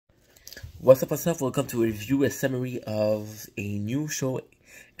What's up? Welcome to a review, a summary of a new show,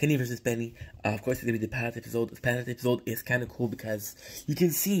 Kenny versus Penny. Of course, it's gonna be the pilot episode. The pilot episode is kind of cool because you can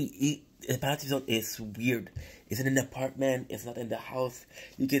see the pilot episode is weird. It's in an apartment. It's not in the house.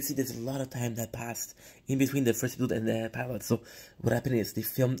 You can see there's a lot of time that passed in between the first episode and the pilot. So what happened is they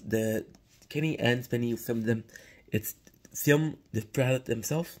filmed Kenny and Penny filmed them. It's filmed the pilot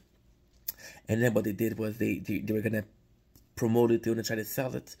themselves, and then what they did was they were gonna promote it, they want to try to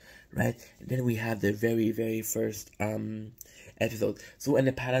sell it, right? And then we have the very first episode. So in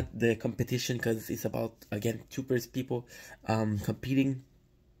the pilot, the competition, because it's about, again, two people competing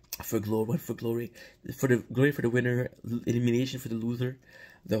for glory, for the winner, elimination for the loser,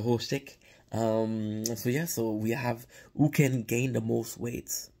 the whole shtick. So we have who can gain the most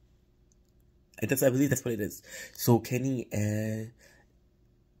weight. And I believe that's what it is. So Kenny,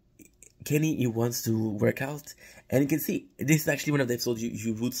 he wants to work out, and you can see this is actually one of the episodes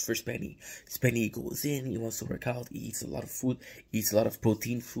you root for Spenny. Spenny goes in, he wants to work out, he eats a lot of food, eats a lot of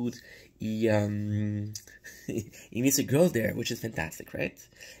protein food, he meets a girl there, which is fantastic, right?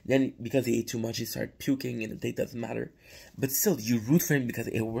 Then because he ate too much, he started puking, and the date doesn't matter, but still you root for him because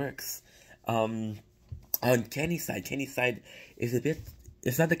it works. On Kenny's side is a bit.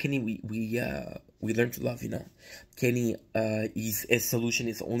 It's not the Kenny we learned to love, you know. Kenny, his solution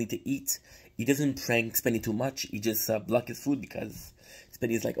is only to eat. He doesn't prank Spenny too much. He just block his food because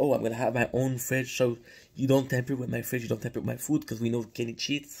Spenny's like, oh, I'm gonna have my own fridge, so you don't tamper with my fridge, you don't tamper with my food, because we know Kenny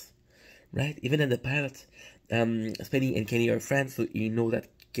cheats, right? Even in the pilot, Spenny and Kenny are friends, so you know that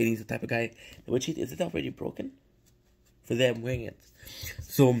Kenny's the type of guy that would cheat. Is it already broken? For them wearing it,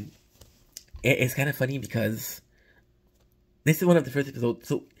 so it's kind of funny because this is one of the first episodes.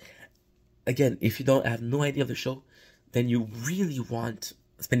 So again, if you don't have no idea of the show, then you really want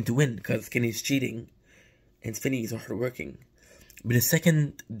Spenny to win because Kenny is cheating and Spenny is hardworking. But the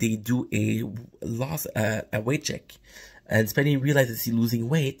second they do a weight check, and Spenny realizes he's losing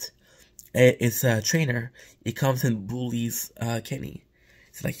weight, it's a trainer. He comes and bullies Kenny.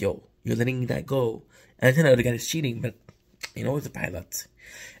 It's like, yo, you're letting that go. And I think the other guy is cheating, but you know, it's a pilot.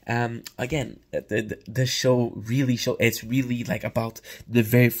 Again, the show it's really like about the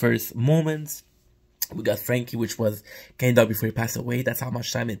very first moments. We got Frankie, which was kind of before he passed away. That's how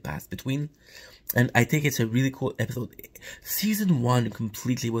much time it passed between. And I think it's a really cool episode. Season 1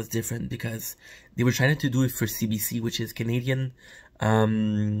 completely was different because they were trying to do it for CBC, which is Canadian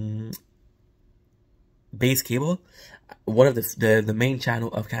base cable, one of the main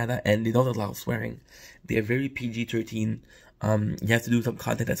channel of Canada, and they don't allow swearing. They are very PG-13. You have to do some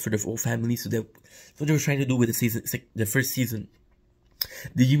content that's for the whole family, so they were trying to do with the first season.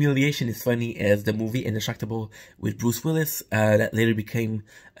 The Humiliation is funny as the movie Indestructible with Bruce Willis, that later became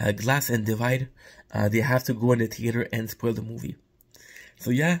Glass and Divide. They have to go in the theater and spoil the movie.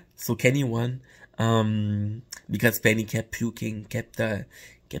 So yeah, so Kenny won, because Penny kept puking, kept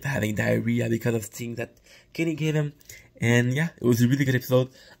having diarrhea because of things that Kenny gave him. And yeah, it was a really good episode.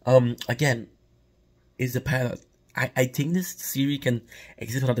 Again, it's the pilot. I think this series can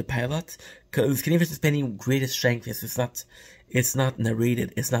exist without the pilot, because Kenny vs. Penny greatest strength is it's not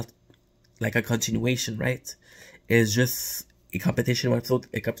narrated, it's not like a continuation, right? It's just a competition, one episode,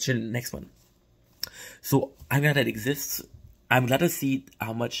 a competition, next one. So I'm glad that it exists. I'm glad to see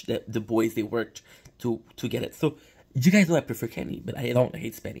how much the boys they worked to get it. So you guys know I prefer Kenny, but I don't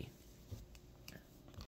hate Spenny.